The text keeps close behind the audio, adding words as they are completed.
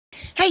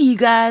Hey you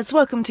guys,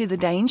 welcome to the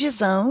Danger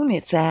Zone.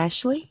 It's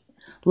Ashley.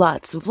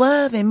 Lots of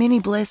love and many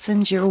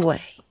blessings your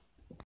way.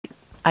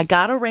 I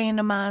got a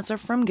randomizer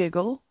from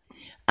Google.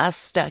 I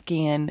stuck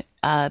in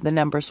the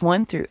numbers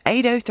 1 through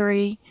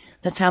 803.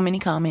 That's how many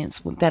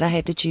comments that I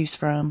had to choose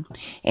from.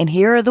 And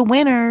here are the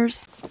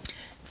winners.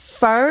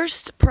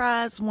 First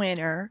prize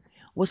winner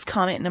was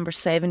comment number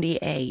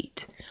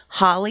 78.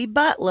 Holly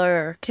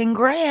Butler.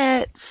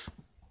 Congrats.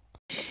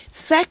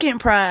 Second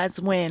prize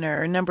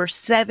winner, number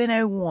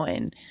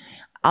 701.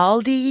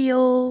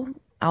 ALDEIL,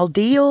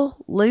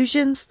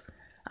 LUSSIONS.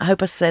 I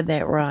hope I said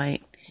that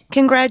right.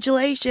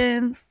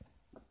 Congratulations.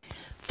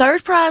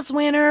 Third prize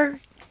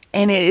winner,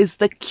 and it is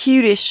the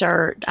cutest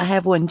shirt. I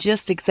have one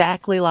just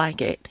exactly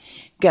like it.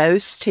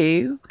 Goes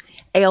to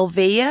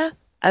ELVIA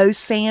O.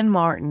 San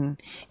Martin.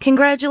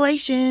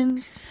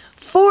 Congratulations.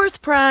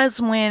 Fourth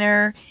prize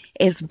winner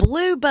is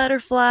Blue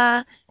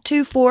Butterfly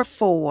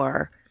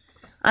 244.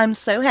 I'm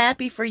so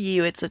happy for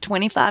you. It's a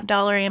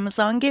 $25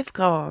 Amazon gift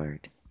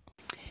card.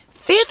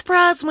 Fifth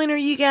prize winner,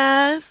 you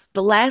guys,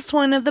 the last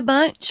one of the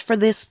bunch for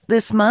this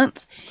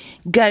month,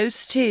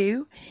 goes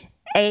to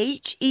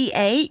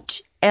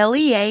HEHLEH.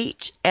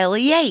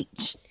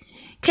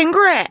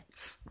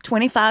 Congrats!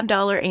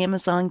 $25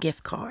 Amazon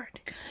gift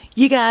card.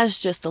 You guys,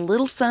 just a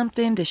little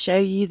something to show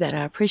you that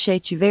I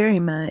appreciate you very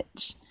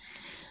much.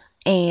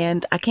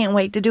 And I can't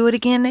wait to do it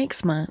again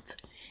next month.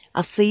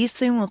 I'll see you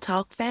soon. We'll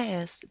talk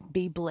fast.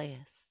 Be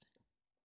blessed.